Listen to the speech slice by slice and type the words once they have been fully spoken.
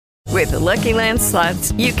With the Lucky Land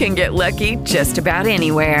Slots, you can get lucky just about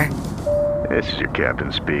anywhere. This is your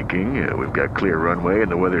captain speaking. We've got clear runway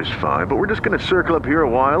and the weather's fine, but we're just going to circle up here a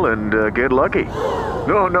while and get lucky.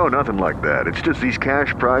 No, nothing like that. It's just these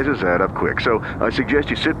cash prizes add up quick. So I suggest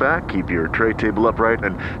you sit back, keep your tray table upright,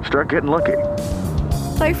 and start getting lucky.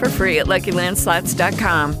 Play for free at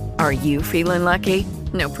LuckyLandSlots.com. Are you feeling lucky?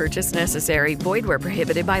 No purchase necessary. Void where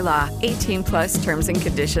prohibited by law. 18 plus terms and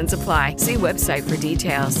conditions apply. See website for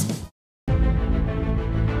details.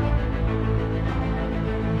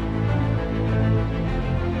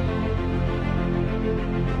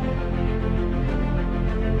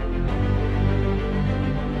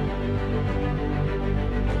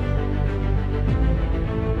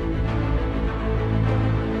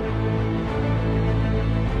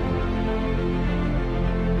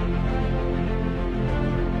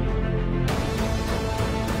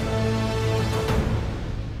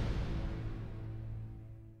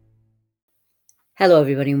 Hello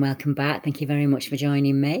everybody and welcome back. Thank you very much for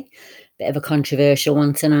joining me. Bit of a controversial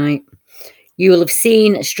one tonight. You will have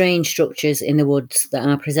seen strange structures in the woods that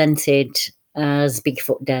are presented as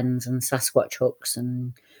Bigfoot dens and Sasquatch hooks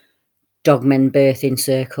and dogmen birthing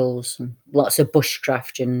circles. And lots of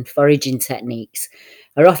bushcraft and foraging techniques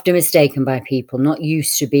are often mistaken by people not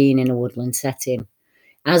used to being in a woodland setting.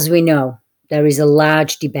 As we know, there is a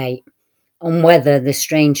large debate on whether the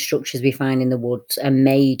strange structures we find in the woods are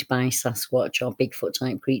made by Sasquatch or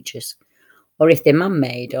Bigfoot-type creatures, or if they're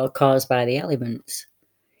man-made or caused by the elements.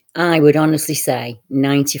 I would honestly say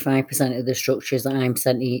 95% of the structures that I'm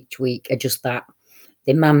sent each week are just that.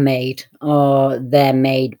 They're man-made, or they're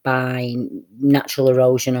made by natural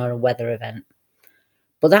erosion or a weather event.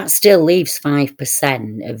 But that still leaves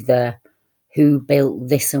 5% of the who built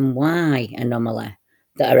this and why anomaly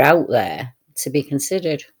that are out there to be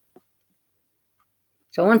considered.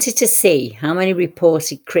 So I wanted to see how many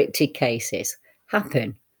reported cryptid cases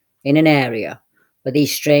happen in an area where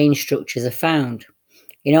these strange structures are found,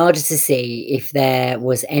 in order to see if there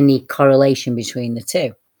was any correlation between the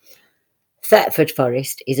two. Thetford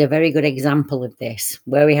Forest is a very good example of this.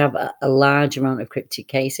 Where we have a large amount of cryptid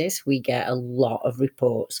cases, we get a lot of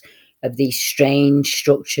reports of these strange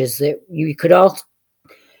structures that you could all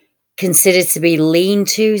consider to be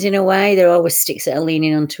lean-tos in a way. They're always sticks that are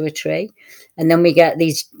leaning onto a tree. And then we get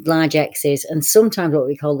these large X's and sometimes what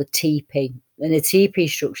we call the TP. And the TP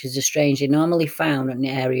structures are strangely normally found in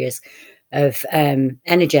areas of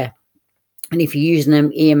energy. And if you're using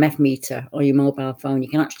an EMF meter or your mobile phone, you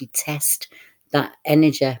can actually test that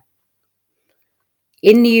energy.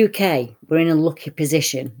 In the UK, we're in a lucky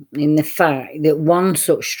position in the fact that one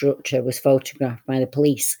such structure was photographed by the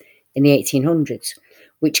police in the 1800s,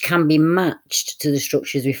 which can be matched to the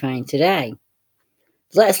structures we find today.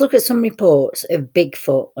 Let's look at some reports of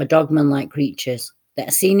Bigfoot or dogman-like creatures that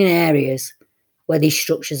are seen in areas where these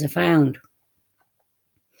structures are found.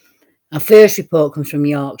 Our first report comes from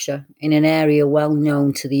Yorkshire, in an area well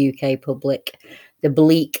known to the UK public, the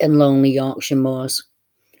bleak and lonely Yorkshire moors.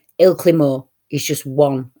 Ilkley Moor is just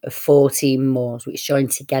one of 14 moors which join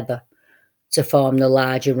together to form the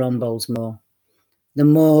larger Rombo's Moor. The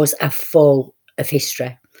moors are full of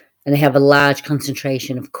history, and they have a large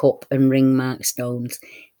concentration of cup and ring mark stones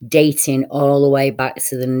dating all the way back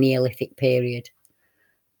to the Neolithic period.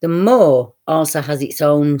 The moor also has its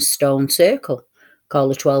own stone circle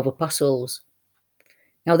called the 12 Apostles.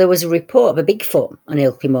 Now, there was a report of a Bigfoot on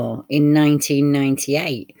Ilkley Moor in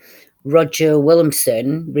 1998. Roger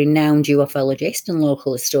Williamson, renowned ufologist and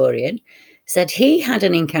local historian, said he had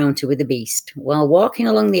an encounter with the beast while walking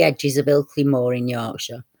along the edges of Ilkley Moor in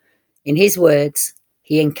Yorkshire. In his words,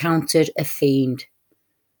 he encountered a fiend.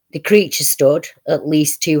 The creature stood at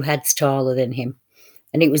least 2 heads taller than him,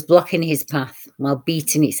 and it was blocking his path while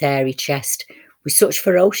beating its hairy chest with such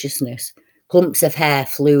ferociousness, clumps of hair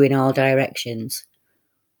flew in all directions.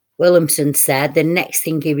 Williamson said the next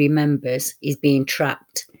thing he remembers is being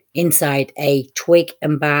trapped inside a twig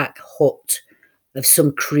and bark hut of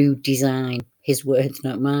some crude design. His words,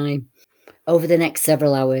 not mine. Over the next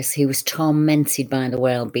several hours, he was tormented by the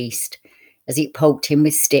wild beast as it poked him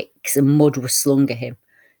with sticks and mud was slung at him,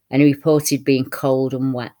 and he reported being cold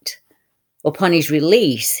and wet. Upon his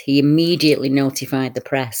release, he immediately notified the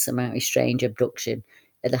press about his strange abduction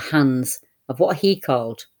at the hands of what he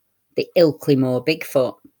called the Ilkley Moor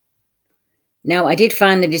Bigfoot. Now, I did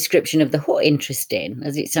find the description of the hut interesting,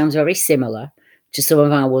 as it sounds very similar to some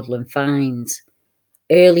of our woodland finds.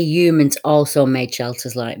 Early humans also made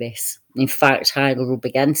shelters like this. In fact,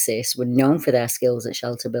 Heidelbergensis were known for their skills at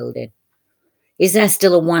shelter building. Is there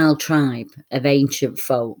still a wild tribe of ancient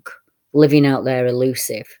folk living out there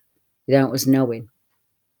elusive without us knowing?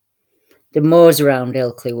 The moors around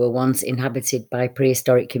Ilkley were once inhabited by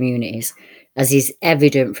prehistoric communities, as is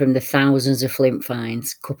evident from the thousands of flint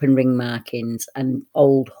finds, cup and ring markings, and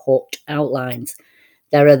old hut outlines.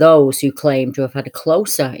 There are those who claim to have had a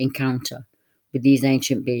closer encounter with these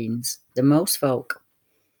ancient beings than most folk.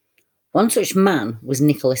 One such man was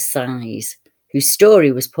Nicholas Size, whose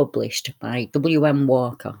story was published by W.M.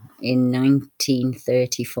 Walker in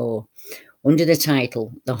 1934 under the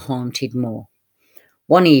title The Haunted Moor.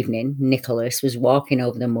 One evening, Nicholas was walking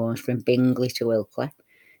over the moors from Bingley to Ilkley.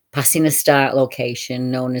 Passing a start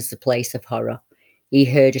location known as the Place of Horror, he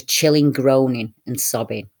heard a chilling groaning and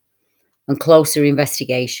sobbing. On closer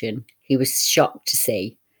investigation, he was shocked to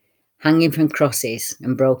see, hanging from crosses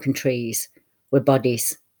and broken trees, were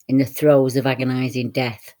bodies in the throes of agonising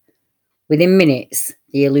death. Within minutes,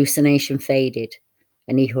 the hallucination faded,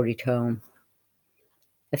 and he hurried home.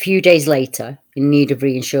 A few days later, in need of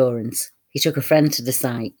reassurance, he took a friend to the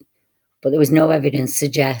site, but there was no evidence to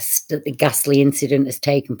suggest that the ghastly incident has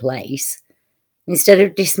taken place. Instead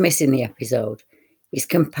of dismissing the episode, his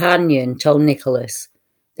companion told Nicholas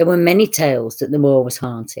there were many tales that the moor was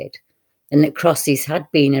haunted, and that crosses had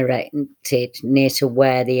been erected near to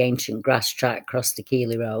where the ancient grass track crossed the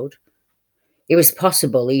Keeley Road. It was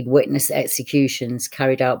possible he'd witnessed executions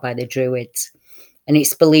carried out by the Druids, and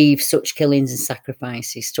it's believed such killings and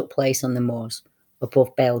sacrifices took place on the moors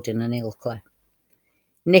above Belden and Ilkley.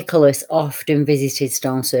 Nicholas often visited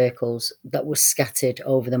stone circles that were scattered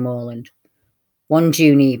over the moorland. One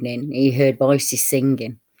June evening, he heard voices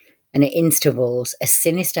singing, and at intervals a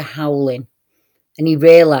sinister howling, and he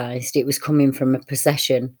realised it was coming from a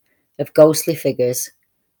procession of ghostly figures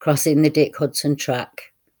crossing the Dick Hudson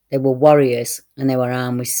track. They were warriors, and they were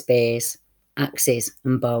armed with spears, axes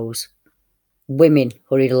and bows. Women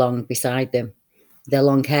hurried along beside them. Their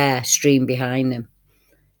long hair streamed behind them.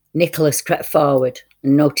 Nicholas crept forward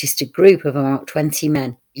and noticed a group of about 20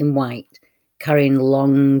 men in white, carrying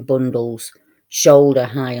long bundles, shoulder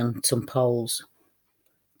high on some poles.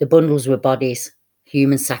 The bundles were bodies,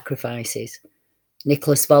 human sacrifices.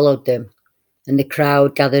 Nicholas followed them, and the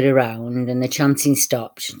crowd gathered around, and the chanting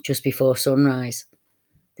stopped just before sunrise,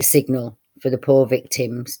 the signal for the poor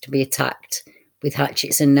victims to be attacked with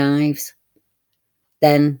hatchets and knives.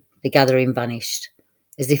 Then the gathering vanished,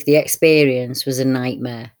 as if the experience was a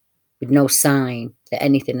nightmare, with no sign that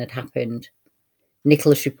anything had happened.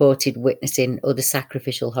 Nicholas reported witnessing other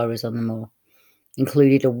sacrificial horrors on the moor,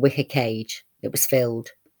 including a wicker cage that was filled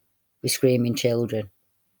with screaming children.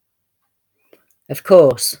 Of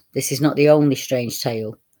course, this is not the only strange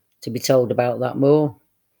tale to be told about that moor.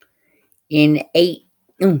 In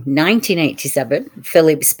 1987,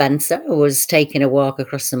 Philip Spencer was taking a walk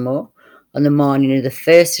across the moor on the morning of the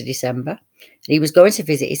 1st of December, and he was going to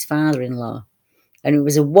visit his father-in-law. And it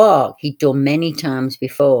was a walk he'd done many times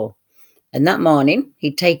before. And that morning,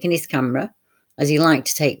 he'd taken his camera, as he liked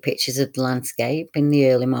to take pictures of the landscape in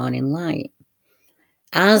the early morning light.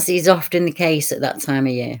 As is often the case at that time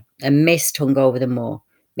of year, a mist hung over the moor,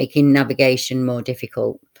 making navigation more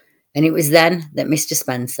difficult. And it was then that Mr.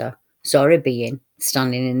 Spencer saw a being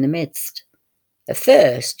standing in the midst. At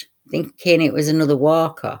first, thinking it was another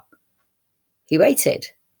walker, he waited.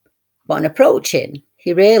 But on approaching,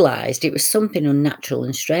 he realised it was something unnatural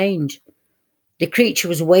and strange. The creature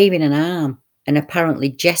was waving an arm and apparently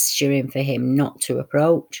gesturing for him not to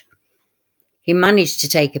approach. He managed to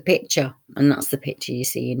take a picture, and that's the picture you're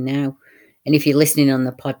seeing now. And if you're listening on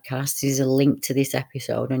the podcast, there's a link to this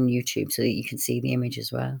episode on YouTube so that you can see the image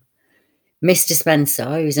as well. Mr.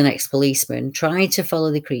 Spencer, who's an ex-policeman, tried to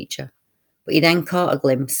follow the creature, but he then caught a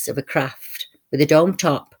glimpse of a craft with a dome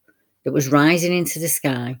top that was rising into the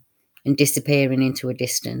sky and disappearing into a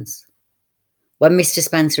distance. When Mr.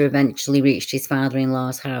 Spencer eventually reached his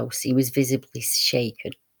father-in-law's house, he was visibly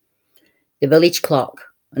shaken. The village clock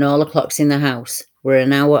and all the clocks in the house were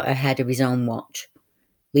an hour ahead of his own watch,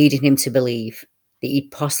 leading him to believe that he'd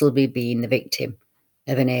possibly been the victim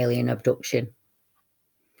of an alien abduction.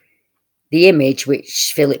 The image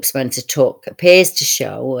which Philip Spencer took appears to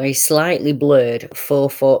show a slightly blurred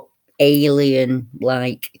 4-foot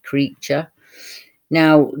alien-like creature.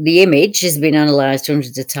 Now, the image has been analysed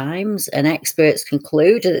hundreds of times, and experts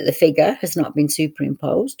conclude that the figure has not been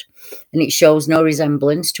superimposed, and it shows no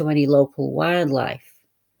resemblance to any local wildlife.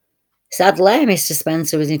 Sadly, Mr.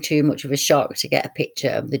 Spencer was in too much of a shock to get a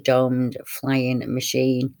picture of the domed flying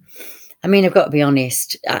machine. I mean, I've got to be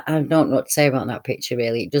honest, I don't know what to say about that picture,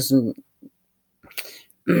 really. It doesn't...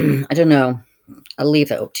 I don't know. I'll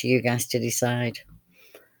leave it up to you guys to decide.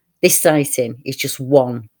 This sighting is just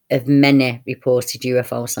one of many reported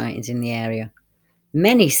UFO sightings in the area,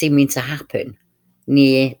 many seeming to happen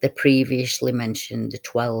near the previously mentioned the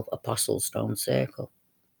 12 Apostle Stone Circle.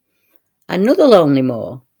 Another lonely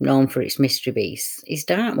moor, known for its mystery beasts, is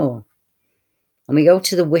Dartmoor. And we go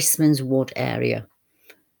to the Wistman's Wood area.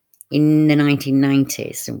 In the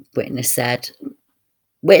 1990s, a witness said,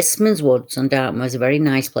 Wistman's Woods on Dartmoor is a very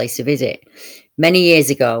nice place to visit. Many years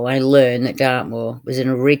ago, I learned that Dartmoor was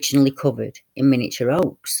originally covered in miniature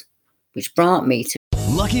oaks, which brought me to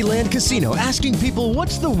Lucky Land Casino, asking people,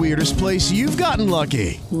 what's the weirdest place you've gotten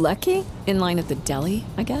lucky? Lucky? In line at the deli,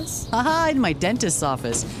 I guess? Aha, in my dentist's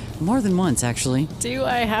office. More than once, actually. Do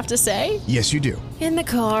I have to say? Yes, you do. In the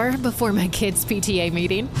car before my kids' PTA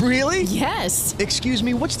meeting. Really? Yes. Excuse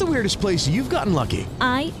me, what's the weirdest place you've gotten lucky?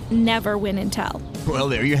 I never win and tell. Well,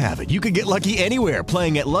 there you have it. You can get lucky anywhere,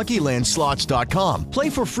 playing at LuckyLandSlots.com.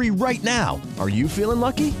 Play for free right now. Are you feeling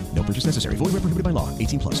lucky? No purchase necessary. Void where prohibited by law.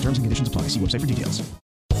 18+. Terms and conditions apply. See website for details.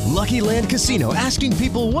 Lucky Land Casino, asking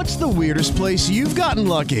people, what's the weirdest place you've gotten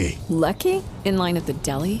lucky? Lucky? In line at the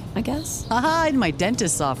deli, I guess? Aha, in my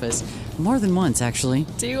dentist's office. More than once, actually.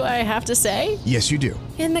 Do I have to say? Yes, you do.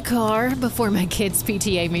 In the car before my kids'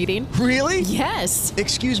 PTA meeting. Really? Yes.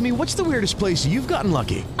 Excuse me, what's the weirdest place you've gotten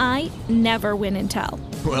lucky? I never win and tell.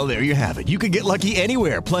 Well, there you have it. You can get lucky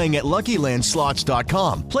anywhere, playing at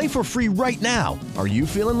LuckyLandSlots.com. Play for free right now. Are you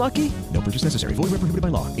feeling lucky? No purchase necessary. Void where prohibited by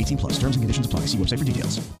law. 18+. Terms and conditions apply. See website for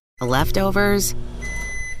details. Leftovers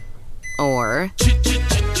or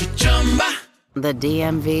the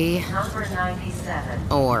DMV number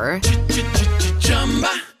 97 or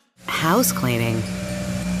house cleaning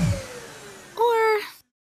or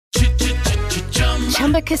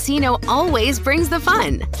Chumba Casino always brings the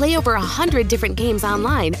fun. Play over 100 different games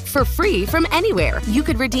online for free from anywhere. You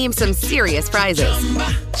could redeem some serious prizes.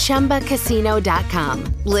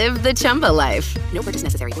 ChumbaCasino.com. Live the Chumba life. No purchase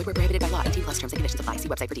necessary. Void where prohibited by law. 18+ terms and conditions apply. See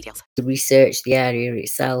website for details. to research the area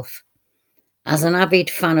itself. As an avid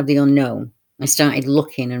fan of the unknown, I started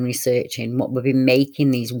looking and researching what would be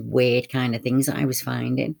making these weird kind of things that I was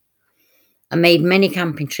finding. I made many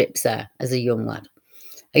camping trips there as a young lad.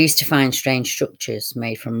 I used to find strange structures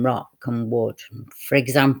made from rock and wood. For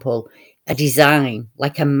example, a design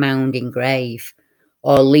like a mounding grave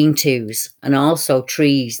or lean-tos, and also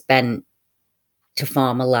trees bent to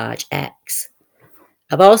form a large X.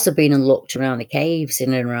 I've also been and looked around the caves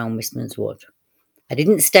in and around Wistman's Wood. I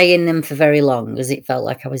didn't stay in them for very long as it felt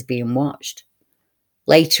like I was being watched.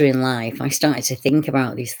 Later in life, I started to think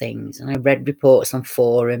about these things, and I read reports on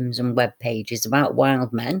forums and web pages about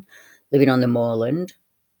wild men living on the moorland.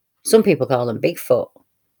 Some people call them Bigfoot,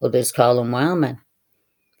 others call them wild men.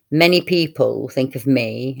 Many people think of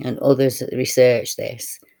me and others that research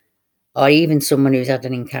this, or even someone who's had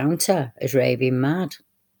an encounter, as raving mad.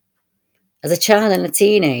 As a child and a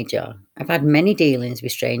teenager, I've had many dealings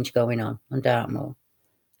with strange going on Dartmoor.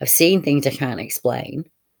 I've seen things I can't explain.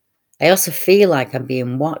 I also feel like I'm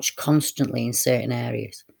being watched constantly in certain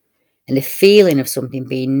areas, and the feeling of something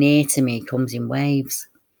being near to me comes in waves.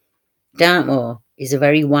 Dartmoor is a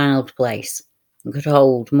very wild place and could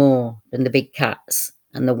hold more than the big cats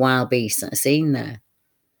and the wild beasts that are seen there.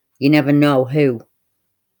 You never know who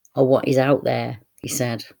or what is out there, he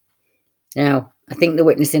said. Now, I think the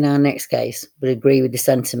witness in our next case would agree with the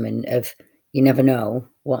sentiment of you never know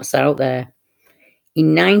what's out there.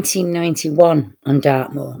 In 1991 on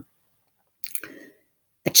Dartmoor,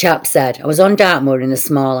 a chap said, I was on Dartmoor in the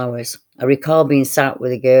small hours. I recall being sat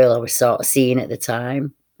with a girl I was sort of seeing at the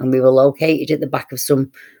time, and we were located at the back of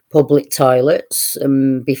some public toilets,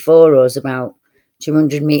 and before us, about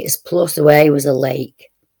 200 metres plus away, was a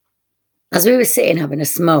lake. As we were sitting having a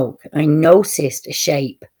smoke, I noticed a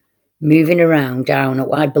shape moving around down at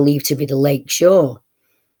what I believed to be the lake shore.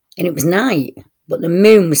 And it was night, but the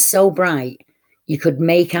moon was so bright you could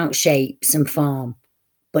make out shapes and form,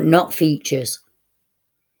 but not features.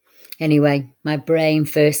 Anyway, my brain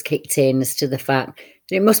first kicked in as to the fact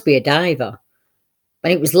that it must be a diver.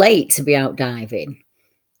 And it was late to be out diving.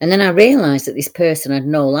 And then I realised that this person had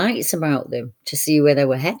no lights about them to see where they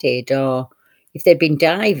were headed, or if they'd been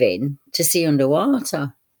diving to see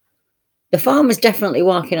underwater. The form was definitely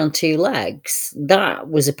walking on two legs. That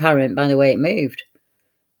was apparent by the way it moved.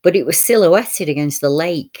 But it was silhouetted against the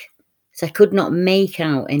lake, so I could not make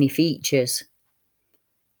out any features.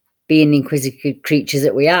 Being inquisitive creatures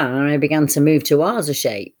that we are, I began to move towards a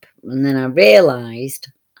shape, and then I realised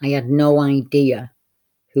I had no idea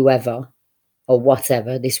whoever or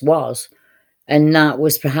whatever this was, and that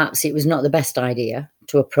was perhaps it was not the best idea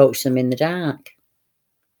to approach them in the dark.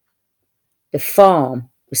 The form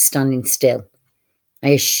was standing still. I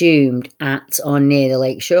assumed at or near the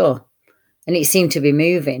lake shore, and it seemed to be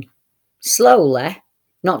moving slowly,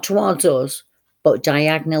 not towards us, but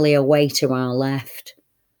diagonally away to our left.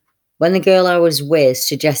 When the girl I was with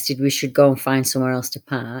suggested we should go and find somewhere else to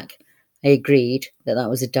park, I agreed that that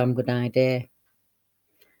was a damn good idea.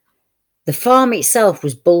 The farm itself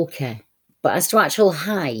was bulky, but as to actual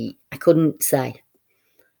height, I couldn't say.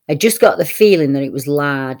 I just got the feeling that it was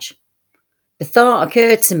large. The thought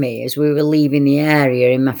occurred to me as we were leaving the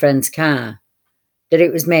area in my friend's car that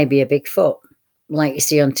it was maybe a Bigfoot, like you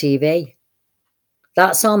see on TV.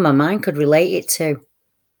 That's all my mind could relate it to.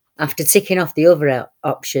 After ticking off the other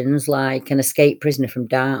options, like an escaped prisoner from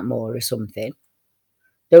Dartmoor or something,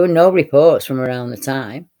 there were no reports from around the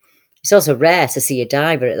time. It's also rare to see a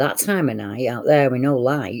diver at that time of night out there with no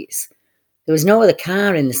lights. There was no other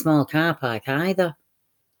car in the small car park either,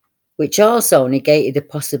 which also negated the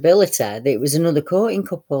possibility that it was another courting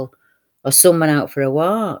couple or someone out for a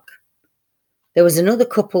walk. There was another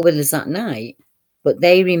couple with us that night, but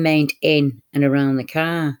they remained in and around the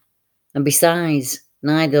car, and besides,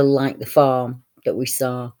 neither liked the farm that we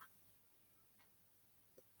saw.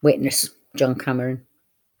 Witness, John Cameron.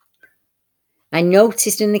 I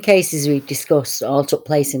noticed in the cases we've discussed all took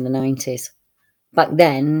place in the 90s. Back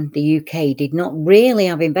then, the UK did not really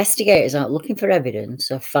have investigators out looking for evidence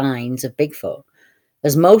or finds of Bigfoot,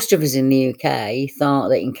 as most of us in the UK thought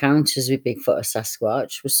that encounters with Bigfoot or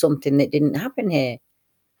Sasquatch was something that didn't happen here.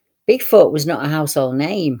 Bigfoot was not a household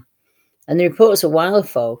name, and the reports of wild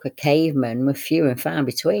folk or cavemen were few and far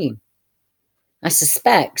between. I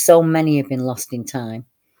suspect so many have been lost in time,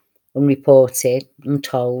 unreported,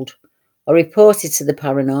 untold, or reported to the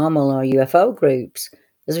paranormal or UFO groups,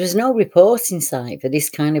 as there was no reporting site for this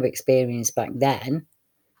kind of experience back then.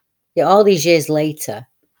 Yet all these years later,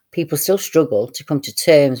 people still struggle to come to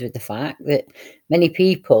terms with the fact that many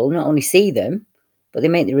people not only see them, but they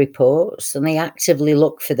make the reports and they actively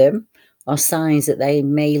look for them or signs that they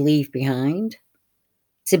may leave behind.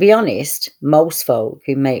 To be honest, most folk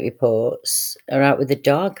who make reports are out with a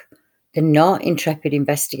dog. They're not intrepid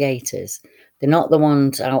investigators. They're not the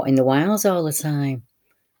ones out in the wilds all the time.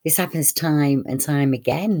 This happens time and time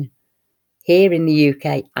again, here in the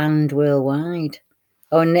UK and worldwide.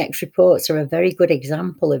 Our next reports are a very good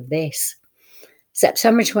example of this.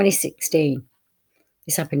 September 2016.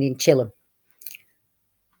 This happened in Chilham.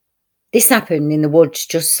 This happened in the woods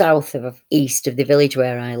just east of the village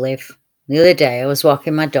where I live. The other day I was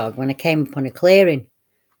walking my dog when I came upon a clearing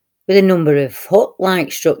with a number of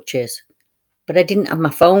hut-like structures, but I didn't have my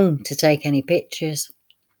phone to take any pictures.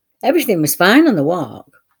 Everything was fine on the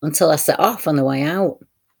walk until I set off on the way out.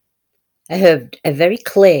 I heard a very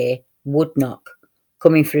clear wood knock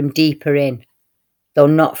coming from deeper in, though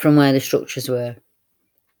not from where the structures were.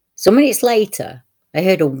 Some minutes later, I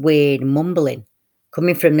heard a weird mumbling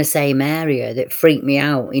coming from the same area that freaked me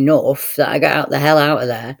out enough that I got the hell out of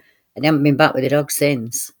there and haven't been back with the dog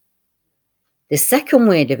since. The second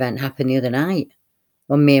weird event happened the other night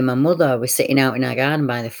when me and my mother were sitting out in our garden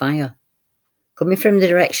by the fire. Coming from the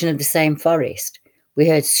direction of the same forest, we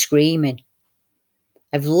heard screaming.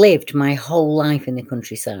 I've lived my whole life in the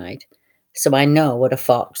countryside, so I know what a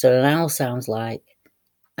fox or an owl sounds like,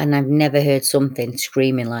 and I've never heard something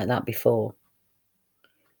screaming like that before.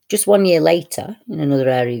 Just 1 year later, in another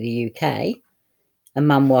area of the UK, a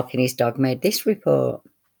man walking his dog made this report.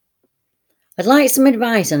 I'd like some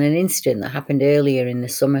advice on an incident that happened earlier in the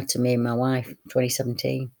summer to me and my wife,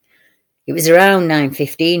 2017. It was around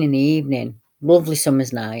 9:15 in the evening, lovely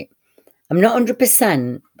summer's night. I'm not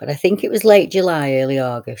 100%, but I think it was late July, early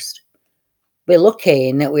August. We're lucky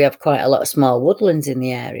in that we have quite a lot of small woodlands in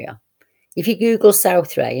the area. If you Google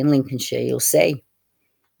Southray in Lincolnshire, you'll see.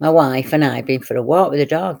 My wife and I have been for a walk with a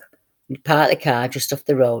dog. We parked the car just off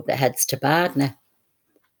the road that heads to Bardney.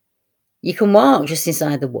 You can walk just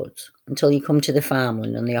inside the woods until you come to the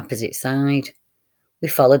farmland on the opposite side. We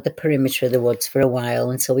followed the perimeter of the woods for a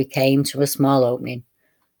while until we came to a small opening,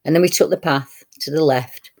 and then we took the path to the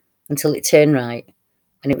left until it turned right,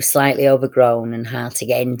 and it was slightly overgrown and hard to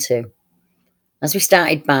get into. As we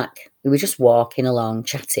started back, we were just walking along,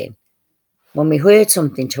 chatting, when we heard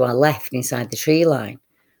something to our left inside the tree line,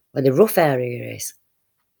 where the rough area is,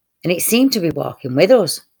 and it seemed to be walking with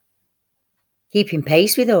us, keeping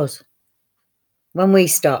pace with us. When we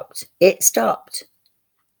stopped, it stopped.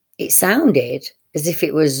 It sounded as if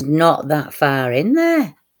it was not that far in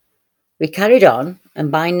there. We carried on,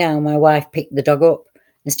 and by now my wife picked the dog up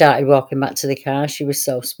and started walking back to the car. She was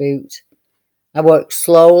so spooked. I walked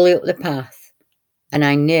slowly up the path, and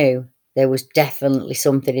I knew there was definitely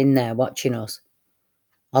something in there watching us.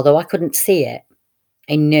 Although I couldn't see it,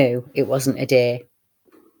 I knew it wasn't a deer.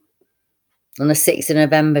 On the 6th of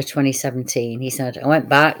November 2017, he said, I went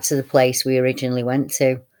back to the place we originally went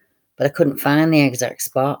to, but I couldn't find the exact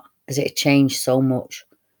spot. as it had changed so much.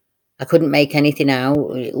 I couldn't make anything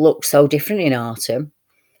out. It looked so different in autumn.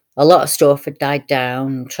 A lot of stuff had died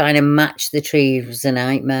down. Trying to match the trees was a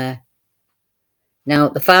nightmare. Now,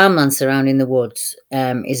 the farmland surrounding the woods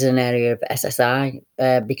is an area of SSI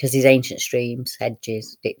because these ancient streams,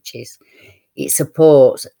 hedges, ditches. It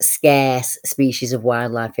supports scarce species of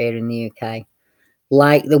wildlife here in the UK.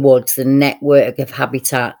 Like the woods, the network of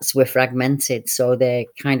habitats were fragmented, so they're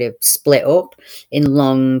kind of split up in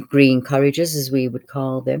long green corridors, as we would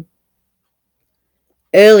call them.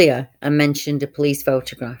 Earlier, I mentioned a police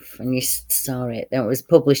photograph, and you saw it. That was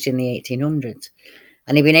published in the 1800s.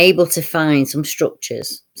 And he'd been able to find some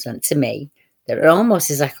structures sent to me that are almost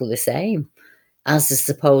exactly the same as the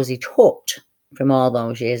supposed hut from all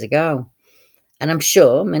those years ago. And I'm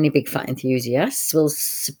sure many big fat enthusiasts will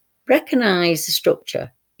recognise the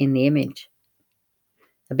structure in the image.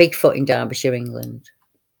 A Bigfoot in Derbyshire, England.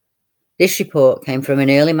 This report came from an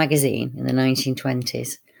early magazine in the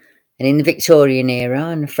 1920s. And in the Victorian era,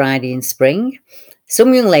 on a Friday in spring,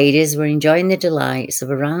 some young ladies were enjoying the delights of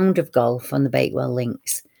a round of golf on the Bakewell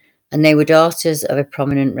links, and they were daughters of a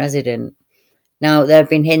prominent resident. Now, there have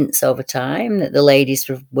been hints over time that the ladies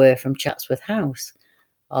were from Chatsworth House,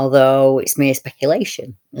 although it's mere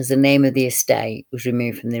speculation, as the name of the estate was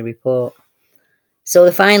removed from the report. So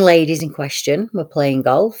the fine ladies in question were playing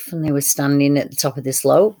golf, and they were standing at the top of the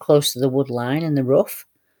slope, close to the wood line and the rough.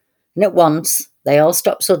 And at once, they all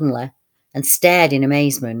stopped suddenly and stared in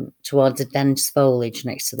amazement towards the dense foliage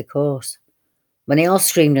next to the course. When they all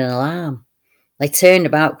screamed in alarm, they turned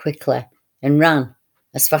about quickly and ran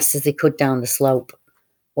as fast as they could down the slope.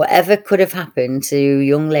 Whatever could have happened to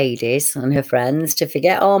young ladies and her friends to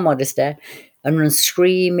forget all modesty and run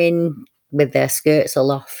screaming with their skirts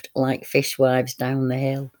aloft like fishwives down the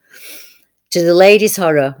hill? To the ladies'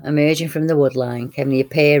 horror, emerging from the woodline came the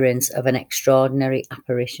appearance of an extraordinary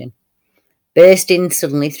apparition. Bursting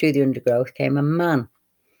suddenly through the undergrowth came a man,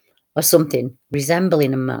 or something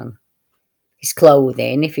resembling a man. His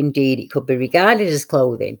clothing, if indeed it could be regarded as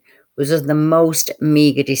clothing, was of the most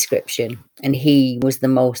meagre description, and he was the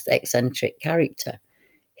most eccentric character.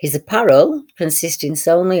 His apparel consisting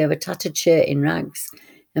solely of a tattered shirt in rags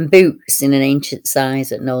and boots in an ancient size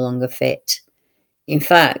that no longer fit. In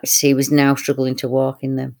fact, he was now struggling to walk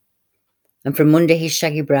in them. And from under his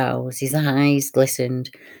shaggy brows, his eyes glistened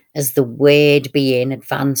as the weird being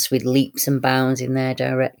advanced with leaps and bounds in their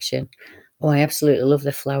direction. Oh, I absolutely love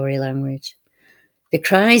the flowery language. The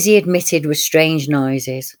cries he emitted were strange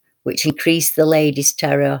noises, which increased the ladies'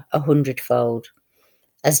 terror 100-fold.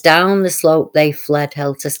 As down the slope they fled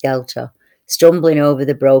helter-skelter, stumbling over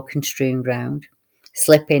the broken strewn ground,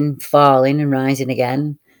 slipping, falling and rising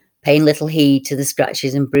again, paying little heed to the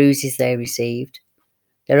scratches and bruises they received.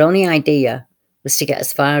 Their only idea was to get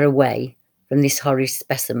as far away from this horrid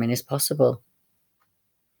specimen as possible.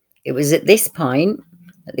 It was at this point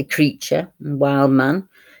that the creature and wild man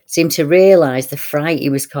seemed to realise the fright he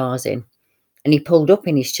was causing, and he pulled up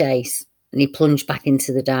in his chase, and he plunged back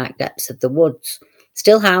into the dark depths of the woods,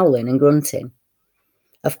 still howling and grunting.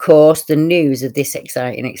 Of course, the news of this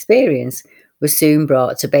exciting experience was soon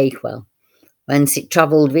brought to Bakewell, whence it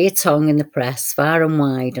travelled via tongue in the press far and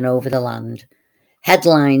wide and over the land.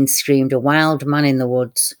 Headlines screamed a wild man in the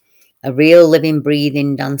woods, a real living,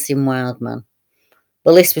 breathing, dancing wild man.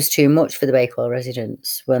 Well, this was too much for the Bakewell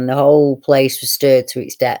residents, when the whole place was stirred to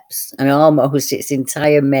its depths, and almost its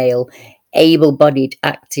entire male, able-bodied,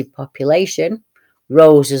 active population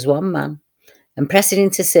rose as one man, and pressing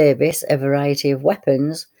into service a variety of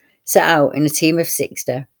weapons, set out in a team of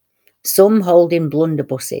 60, some holding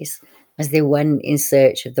blunderbusses as they went in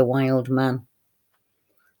search of the wild man.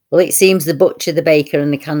 Well, it seems the butcher, the baker,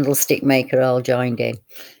 and the candlestick maker all joined in,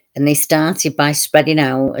 and they started by spreading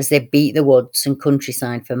out as they beat the woods and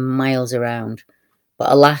countryside for miles around.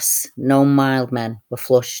 But alas, no mild men were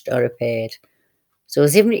flushed or appeared. So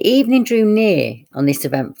as evening drew near on this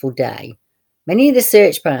eventful day, many of the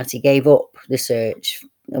search party gave up the search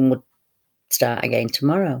and would start again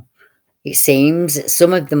tomorrow. It seems that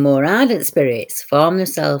some of the more ardent spirits formed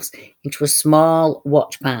themselves into a small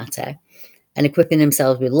watch party, and equipping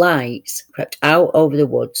themselves with lights, crept out over the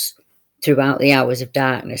woods throughout the hours of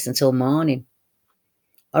darkness until morning.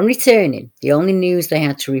 On returning, the only news they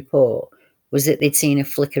had to report was that they'd seen a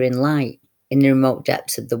flickering light in the remote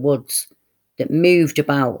depths of the woods that moved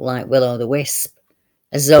about like will-o'-the-wisp,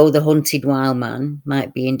 as though the hunted wild man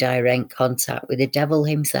might be in direct contact with the devil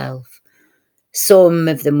himself. Some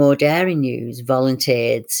of the more daring youths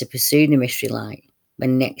volunteered to pursue the mystery light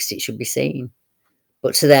when next it should be seen.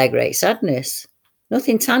 But to their great sadness,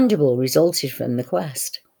 nothing tangible resulted from the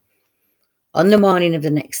quest. On the morning of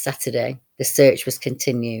the next Saturday, the search was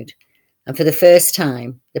continued, and for the first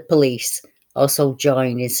time, the police also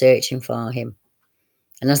joined in searching for him.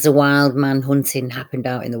 And as the wild man hunting happened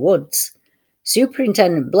out in the woods,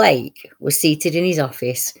 Superintendent Blake was seated in his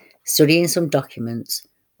office studying some documents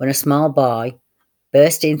when a small boy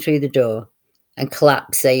burst in through the door and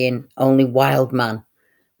clapped, saying, "Only wild man,"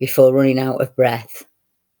 before running out of breath.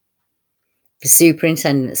 The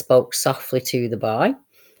superintendent spoke softly to the boy,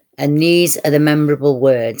 and these are the memorable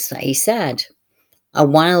words that he said. "A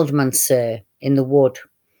wild man, sir, in the wood,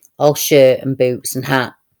 all shirt and boots and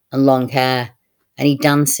hat and long hair, and he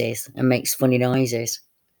dances and makes funny noises."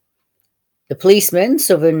 The policeman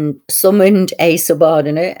summoned a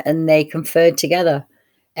subordinate and they conferred together,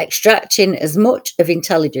 extracting as much of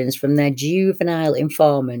intelligence from their juvenile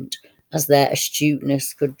informant as their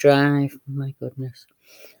astuteness could drive. My goodness.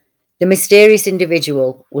 The mysterious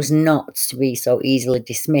individual was not to be so easily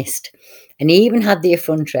dismissed, and he even had the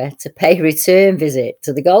effrontery to pay a return visit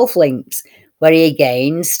to the golf links, where he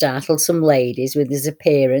again startled some ladies with his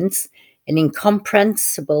appearance and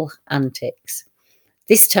incomprehensible antics.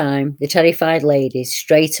 This time, the terrified ladies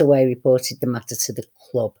straight away reported the matter to the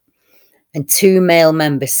club, and 2 male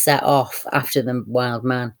members set off after the wild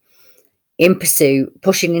man. In pursuit,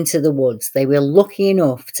 pushing into the woods, they were lucky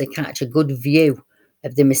enough to catch a good view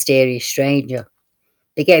of the mysterious stranger.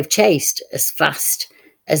 They gave chase as fast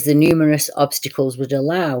as the numerous obstacles would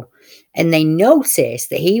allow, and they noticed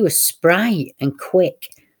that he was spry and quick,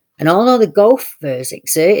 and although the golfers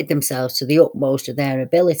exerted themselves to the utmost of their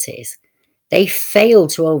abilities, they failed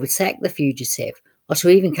to overtake the fugitive or to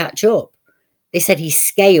even catch up. They said he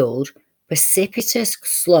scaled precipitous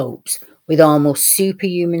slopes with almost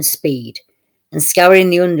superhuman speed and scouring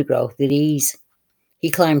the undergrowth with ease. He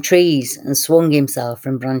climbed trees and swung himself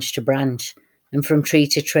from branch to branch and from tree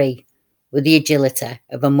to tree with the agility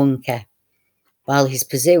of a monkey, while his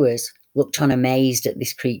pursuers looked on amazed at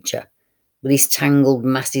this creature with his tangled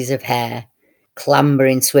masses of hair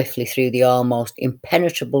clambering swiftly through the almost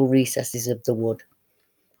impenetrable recesses of the wood.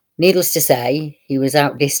 Needless to say, he was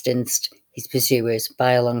outdistanced his pursuers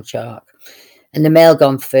by a long chalk, and the male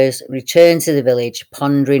golfers returned to the village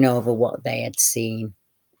pondering over what they had seen.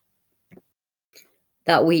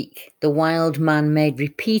 That week, the wild man made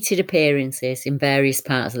repeated appearances in various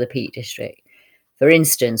parts of the Peak District. For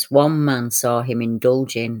instance, one man saw him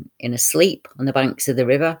indulging in a sleep on the banks of the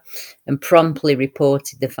river and promptly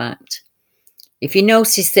reported the fact. If he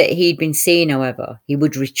noticed that he'd been seen, however, he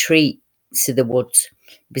would retreat to the woods.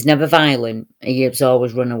 He was never violent, and he was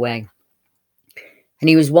always run away. And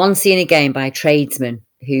he was once seen again by a tradesman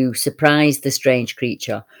who surprised the strange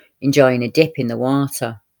creature enjoying a dip in the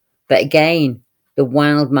water. But again, the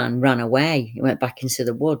wild man ran away. He went back into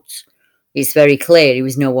the woods. It's very clear he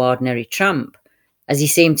was no ordinary tramp, as he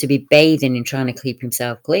seemed to be bathing and trying to keep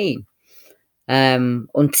himself clean.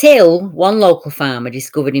 Until one local farmer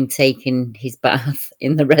discovered him taking his bath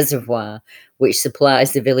in the reservoir, which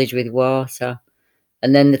supplies the village with water.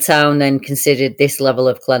 And then the town then considered this level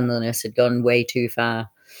of cleanliness had gone way too far.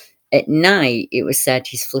 At night, it was said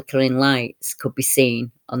his flickering lights could be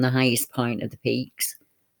seen on the highest point of the peaks.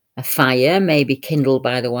 A fire may be kindled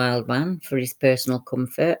by the wild man for his personal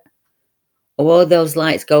comfort. Or were those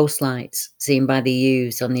lights ghost lights seen by the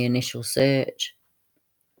youths on the initial search?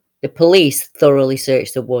 The police thoroughly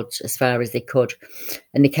searched the woods as far as they could,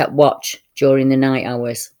 and they kept watch during the night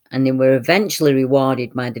hours, and they were eventually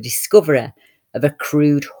rewarded by the discovery of a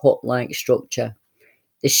crude hut-like structure.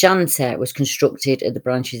 The shanty was constructed of the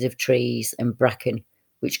branches of trees and bracken,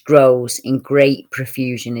 which grows in great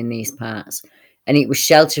profusion in these parts, and it was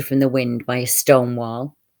sheltered from the wind by a stone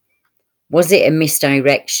wall. Was it a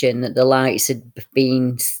misdirection that the lights had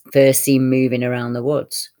been first seen moving around the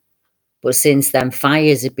woods? But since then,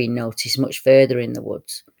 fires had been noticed much further in the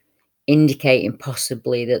woods, indicating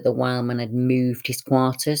possibly that the wildman had moved his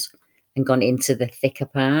quarters and gone into the thicker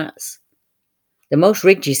parts. The most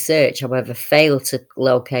rigid search, however, failed to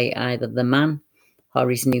locate either the man or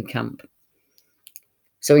his new camp.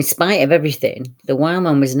 So in spite of everything, the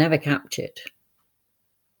wildman was never captured.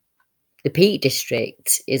 The Peak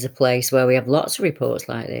District is a place where we have lots of reports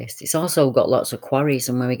like this. It's also got lots of quarries,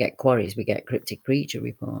 and when we get quarries, we get cryptic creature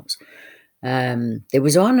reports. There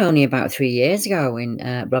was one only about 3 years ago in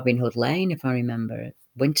Robin Hood Lane, if I remember,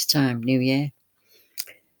 wintertime, New Year.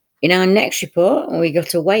 In our next report, we go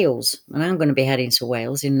to Wales, and I'm going to be heading to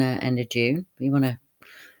Wales in the end of June. If you want to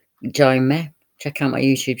join me, check out my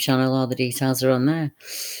YouTube channel, all the details are on there.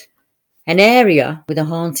 An area with a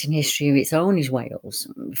haunting history of its own is Wales.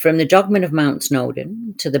 From the Dogman of Mount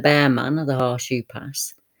Snowdon to the Bear Man of the Horseshoe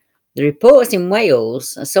Pass, The reports in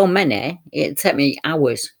Wales are so many, it'd take me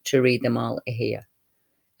hours to read them all here.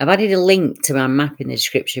 I've added a link to my map in the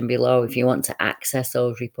description below if you want to access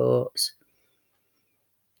those reports.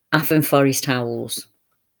 Afton Forest Howls.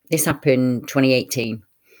 This happened 2018.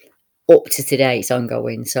 Up to today, it's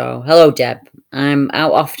ongoing. So, hello, Deb. I'm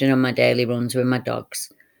out often on my daily runs with my dogs,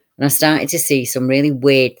 and I started to see some really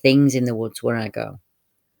weird things in the woods where I go.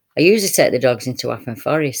 I usually take the dogs into Afton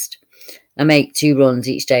Forest. I make 2 runs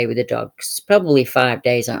each day with the dogs. Probably 5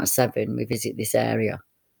 days out of 7 we visit this area.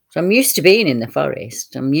 So I'm used to being in the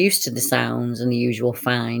forest. I'm used to the sounds and the usual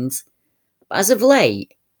finds. But as of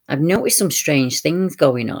late, I've noticed some strange things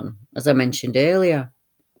going on, as I mentioned earlier.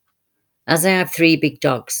 As I have 3 big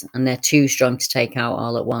dogs and they're too strong to take out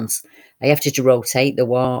all at once, I have to rotate the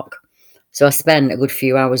walk. So I spend a good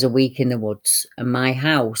few hours a week in the woods, and my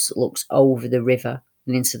house looks over the river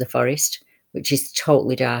and into the forest, which is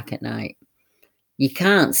totally dark at night. You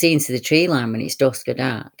can't see into the tree line when it's dusk or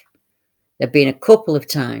dark. There have been a couple of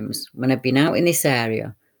times when I've been out in this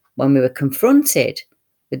area when we were confronted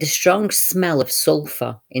with the strong smell of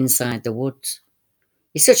sulphur inside the woods.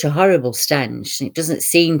 It's such a horrible stench, and it doesn't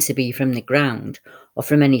seem to be from the ground or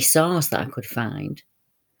from any source that I could find.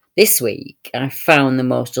 This week, I found the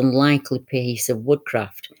most unlikely piece of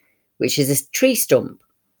woodcraft, which is a tree stump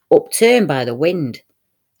upturned by the wind,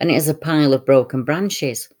 and it has a pile of broken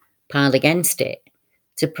branches piled against it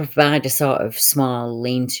to provide a sort of small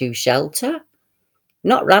lean-to shelter.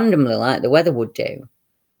 Not randomly like the weather would do,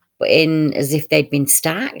 but in as if they'd been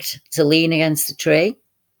stacked to lean against the tree.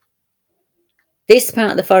 This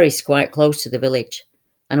part of the forest is quite close to the village,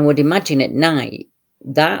 and I would imagine at night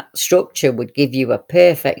that structure would give you a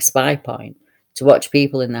perfect spy point to watch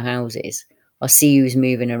people in the houses or see who's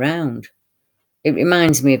moving around. It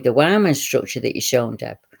reminds me of the wireman structure that you shown,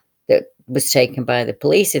 Deb, that was taken by the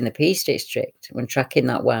police in the Peace District when tracking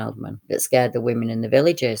that wildman that scared the women in the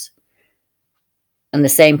villages. And the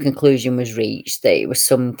same conclusion was reached, that it was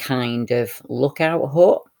some kind of lookout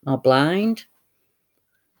hut or blind.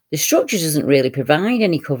 The structure doesn't really provide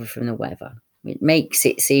any cover from the weather. It makes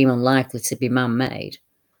it seem unlikely to be man-made.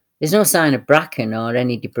 There's no sign of bracken or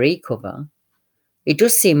any debris cover. It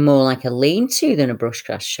does seem more like a lean-to than a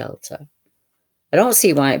bushcraft shelter. I don't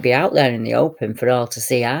see why it'd be out there in the open for all to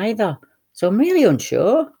see either, so I'm really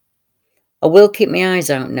unsure. I will keep my eyes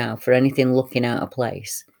out now for anything looking out of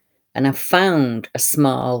place, and I've found a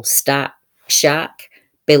small shack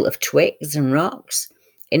built of twigs and rocks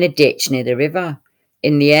in a ditch near the river,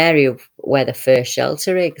 in the area where the first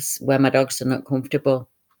shelter is, where my dogs are not comfortable.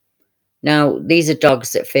 Now, these are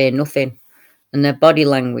dogs that fear nothing, and their body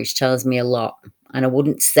language tells me a lot, and I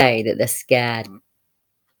wouldn't say that they're scared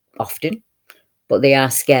often, but they are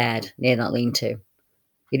scared near that lean-to.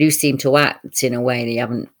 They do seem to act in a way they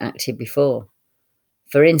haven't acted before.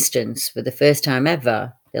 For instance, for the first time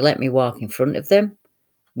ever, they let me walk in front of them,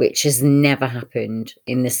 which has never happened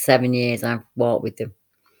in the 7 years I've walked with them.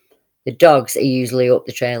 The dogs are usually up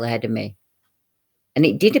the trail ahead of me. And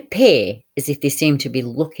it did appear as if they seemed to be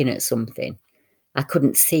looking at something. I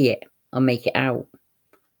couldn't see it or make it out.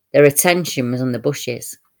 Their attention was on the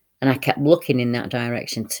bushes, and I kept looking in that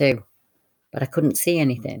direction too, but I couldn't see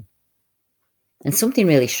anything. And something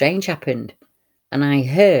really strange happened, and I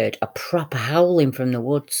heard a proper howling from the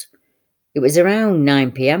woods. It was around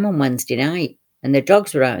 9 p.m. on Wednesday night, and the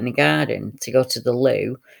dogs were out in the garden to go to the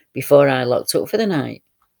loo before I locked up for the night.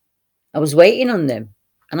 I was waiting on them,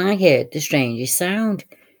 and I heard the strangest sound.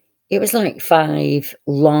 It was like 5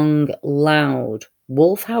 long, loud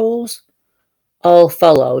wolf howls, all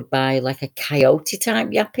followed by like a coyote type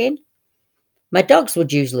yapping. My dogs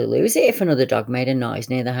would usually lose it if another dog made a noise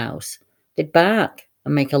near the house. They'd bark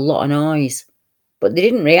and make a lot of noise, but they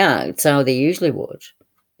didn't react how they usually would.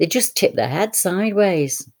 They'd just tip their heads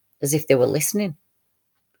sideways, as if they were listening.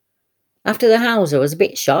 After the howls, I was a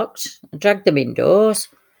bit shocked. I dragged them indoors,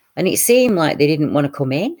 and it seemed like they didn't want to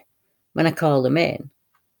come in when I called them in.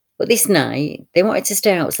 But this night, they wanted to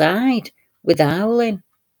stay outside with the howling.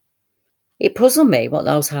 It puzzled me what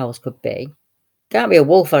those howls could be. Can't be a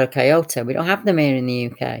wolf or a coyote. We don't have them here in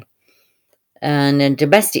the UK. And a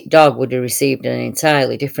domestic dog would have received an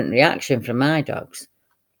entirely different reaction from my dogs.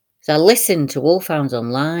 So I listened to wolfhounds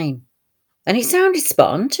online, and it sounded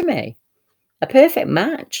spot on to me. A perfect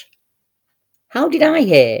match. How did I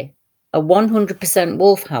hear a 100%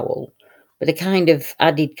 wolf howl with a kind of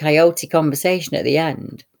added coyote conversation at the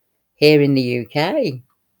end here in the UK?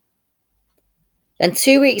 Then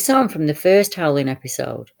 2 weeks on from the first howling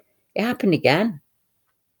episode, it happened again.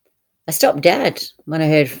 I stopped dead when I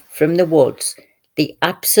heard from the woods the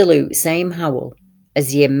absolute same howl as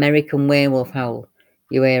the American werewolf howl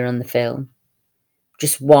you hear on the film.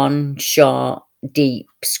 Just one short, deep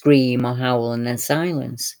scream or howl and then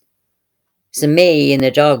silence. So me and the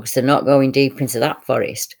dogs are not going deep into that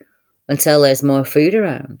forest until there's more food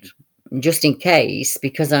around. Just in case,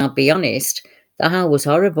 because I'll be honest, the howl was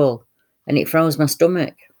horrible and it froze my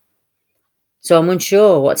stomach. So I'm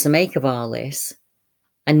unsure what to make of all this.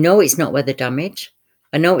 I know it's not weather damage.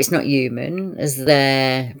 I know it's not human, as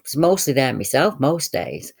it's mostly there myself most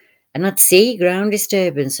days. And I'd see ground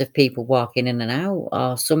disturbance of people walking in and out,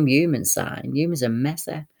 or some human sign. Humans are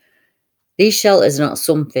messy. These shelters are not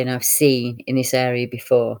something I've seen in this area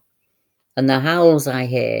before, and the howls I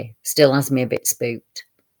hear still has me a bit spooked.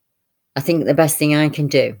 I think the best thing I can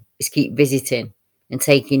do is keep visiting and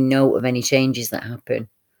taking note of any changes that happen.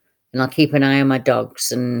 And I'll keep an eye on my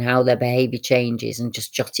dogs and how their behaviour changes and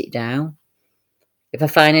just jot it down. If I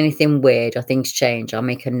find anything weird or things change, I'll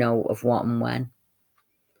make a note of what and when.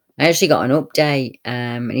 I actually got an update,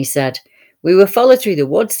 and he said, we were followed through the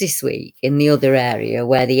woods this week in the other area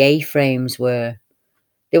where the A-frames were.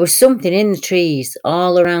 There was something in the trees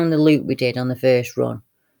all around the loop we did on the first run,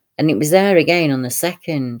 and it was there again on the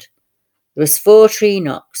second. There was 4 tree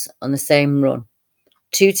knocks on the same run,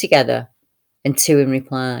 2 together and 2 in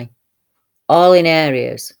reply, all in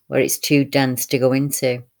areas where it's too dense to go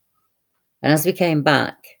into. And as we came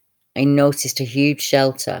back, I noticed a huge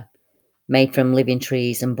shelter made from living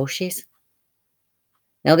trees and bushes.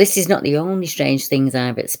 Now, this is not the only strange things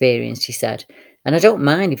I've experienced, he said, and I don't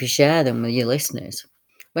mind if you share them with your listeners.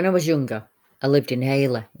 When I was younger, I lived in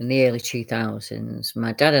Haley in the early 2000s.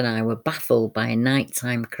 My dad and I were baffled by a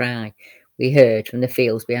nighttime cry we heard from the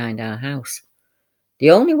fields behind our house.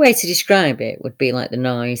 The only way to describe it would be like the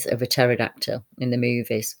noise of a pterodactyl in the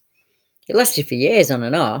movies. It lasted for years on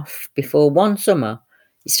and off, before one summer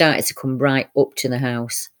it started to come right up to the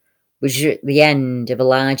house, which was at the end of a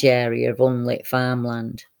large area of unlit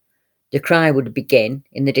farmland. The cry would begin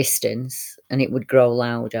in the distance, and it would grow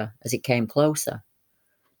louder as it came closer.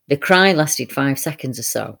 The cry lasted 5 seconds or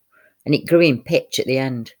so, and it grew in pitch at the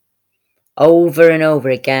end. Over and over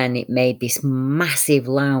again, it made this massive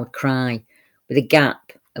loud cry with a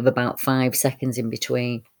gap of about 5 seconds in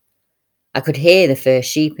between. I could hear the first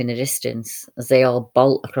sheep in the distance as they all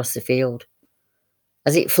bolt across the field.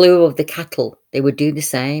 As it flew over the cattle, they would do the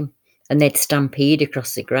same, and they'd stampede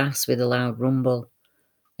across the grass with a loud rumble,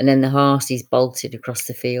 and then the horses bolted across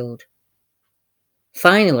the field.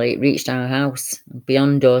 Finally, it reached our house.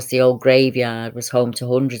 Beyond us, the old graveyard was home to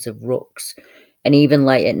hundreds of rooks, and even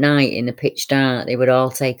late at night in the pitch dark, they would all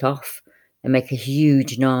take off and make a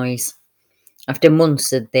huge noise. After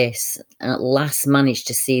months of this, I at last managed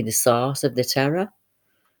to see the source of the terror.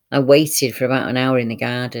 I waited for about an hour in the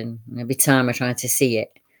garden, and every time I tried to see it,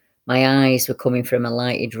 my eyes were coming from a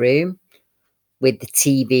lighted room with the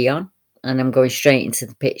TV on, and I'm going straight into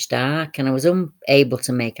the pitch dark, and I was unable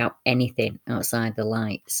to make out anything outside the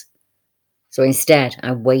lights. So instead,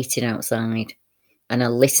 I waited outside, and I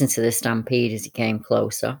listened to the stampede as it came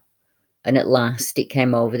closer, and at last it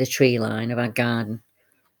came over the tree line of our garden,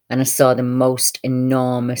 and I saw the most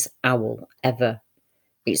enormous owl ever.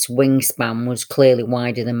 Its wingspan was clearly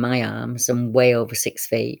wider than my arms and way over 6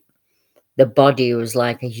 feet. The body was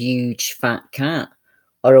like a huge fat cat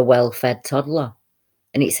or a well-fed toddler,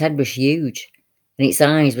 and its head was huge, and its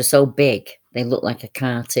eyes were so big they looked like a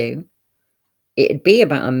cartoon. It'd be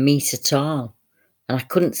about 1 metre tall, and I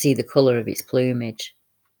couldn't see the colour of its plumage.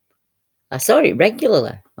 I saw it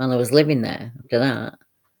regularly while I was living there after that,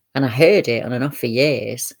 and I heard it on and off for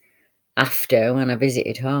years after when I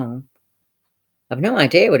visited home. I've no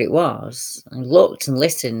idea what it was. I looked and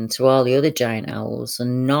listened to all the other giant owls,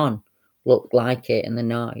 and none looked like it in the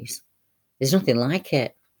noise. There's nothing like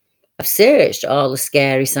it. I've searched all the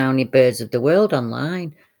scary sounding birds of the world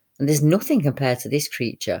online, and there's nothing compared to this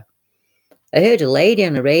creature. I heard a lady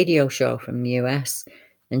on a radio show from the US,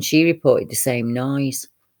 and she reported the same noise,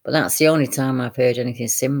 but that's the only time I've heard anything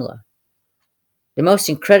similar. The most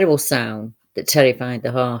incredible sound that terrified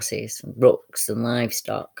the horses, rooks and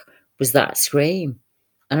livestock was that scream,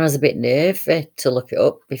 and I was a bit nervy to look it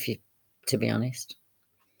up, to be honest.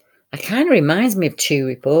 It kind of reminds me of 2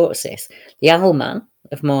 reports, this. The Owl Man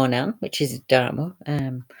of Mornan, which is in Dartmoor,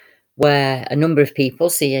 where a number of people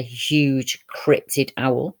see a huge cryptid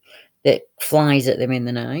owl that flies at them in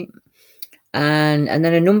the night. And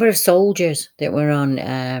then a number of soldiers that were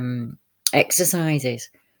on exercises,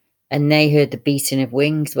 and they heard the beating of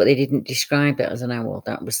wings, but they didn't describe it as an owl.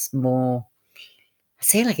 That was more, I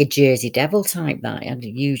say, like a Jersey Devil type. That it had a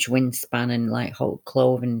huge wingspan and like whole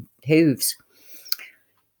cloven hooves.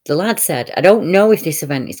 The lad said, I don't know if this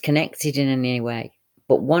event is connected in any way,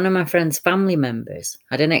 but one of my friend's family members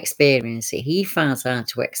had an experience that he found hard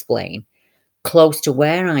to explain, close to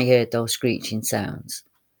where I heard those screeching sounds.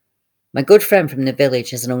 My good friend from the village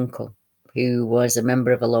has an uncle who was a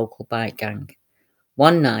member of a local bike gang.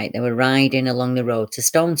 One night they were riding along the road to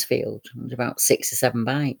Stonesfield. There was about 6 or 7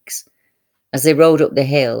 bikes. As they rode up the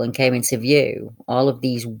hill and came into view, all of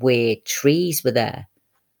these weird trees were there.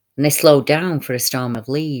 And they slowed down for a storm of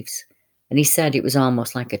leaves. And he said it was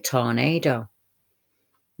almost like a tornado.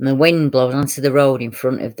 And the wind blows onto the road in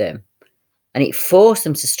front of them. And it forced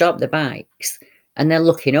them to stop the bikes. And they're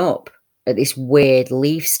looking up at this weird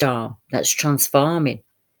leaf storm that's transforming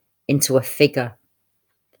into a figure.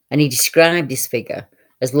 And he described this figure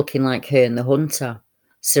as looking like Herne the Hunter,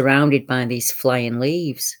 surrounded by these flying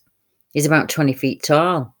leaves. He's about 20 feet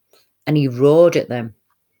tall, and he roared at them.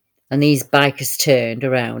 And these bikers turned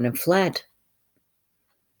around and fled.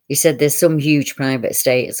 He said there's some huge private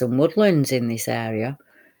estates and woodlands in this area.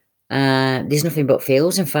 There's nothing but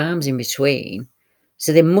fields and farms in between.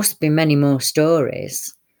 So there must be many more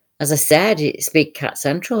stories. As I said, it's Big Cat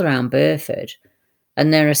Central around Burford.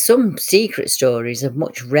 And there are some secret stories of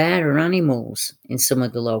much rarer animals in some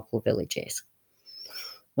of the local villages.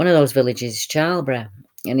 One of those villages is Charlborough,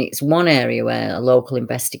 and it's one area where a local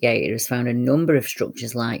investigator has found a number of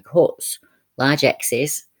structures like huts, large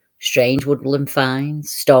X's, strange woodland finds,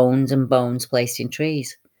 stones and bones placed in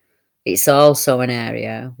trees. It's also an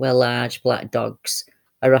area where large black dogs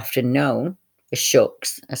are often known as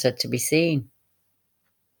shucks are said to be seen.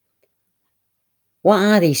 What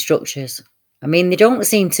are these structures? I mean, they don't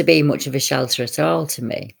seem to be much of a shelter at all to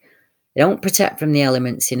me. They don't protect from the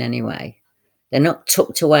elements in any way. They're not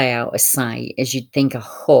tucked away out of sight as you'd think a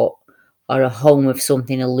hut or a home of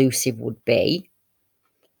something elusive would be.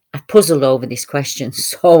 I've puzzled over this question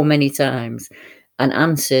so many times, and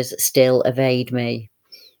answers still evade me.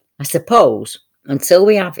 I suppose, until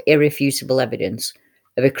we have irrefutable evidence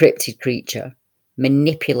of a cryptid creature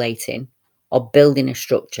manipulating or building a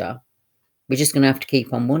structure, we're just going to have to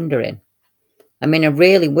keep on wondering. I mean, I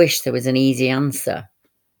really wish there was an easy answer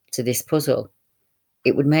to this puzzle.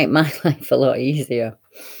 It would make my life a lot easier.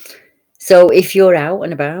 So if you're out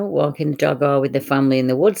and about walking the dog or with the family in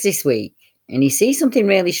the woods this week and you see something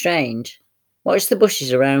really strange, watch the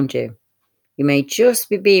bushes around you. You may just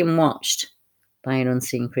be being watched by an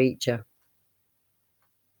unseen creature.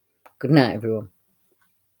 Good night, everyone.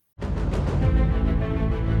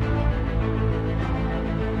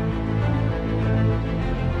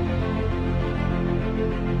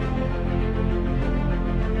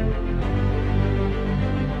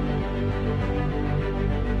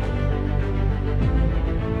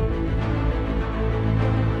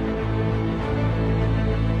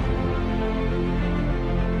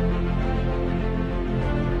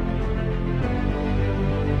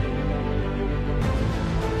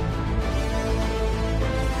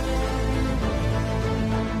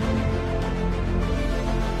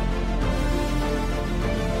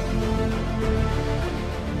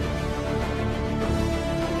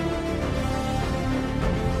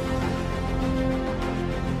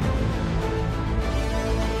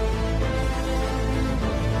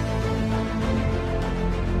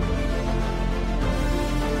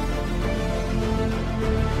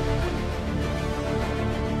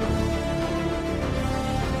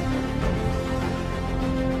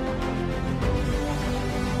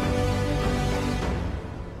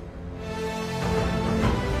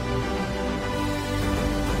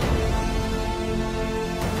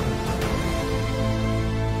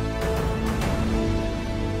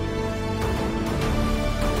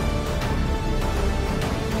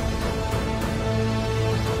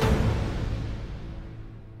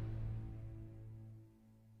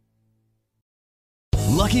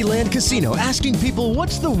 Lucky Land Casino, asking people,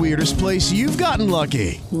 what's the weirdest place you've gotten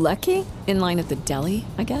lucky? Lucky? In line at the deli,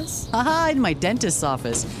 I guess? Aha, in my dentist's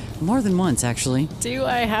office. More than once, actually. Do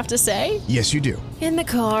I have to say? Yes, you do. In the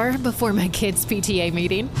car before my kids' PTA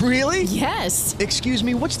meeting. Really? Yes. Excuse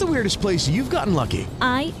me, what's the weirdest place you've gotten lucky?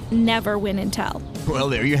 I never win and tell. Well,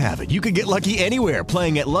 there you have it. You can get lucky anywhere,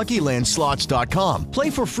 playing at LuckyLandSlots.com.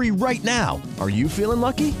 Play for free right now. Are you feeling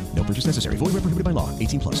lucky? No purchase necessary. Void where prohibited by law.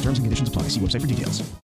 18+. Terms and conditions apply. See website for details.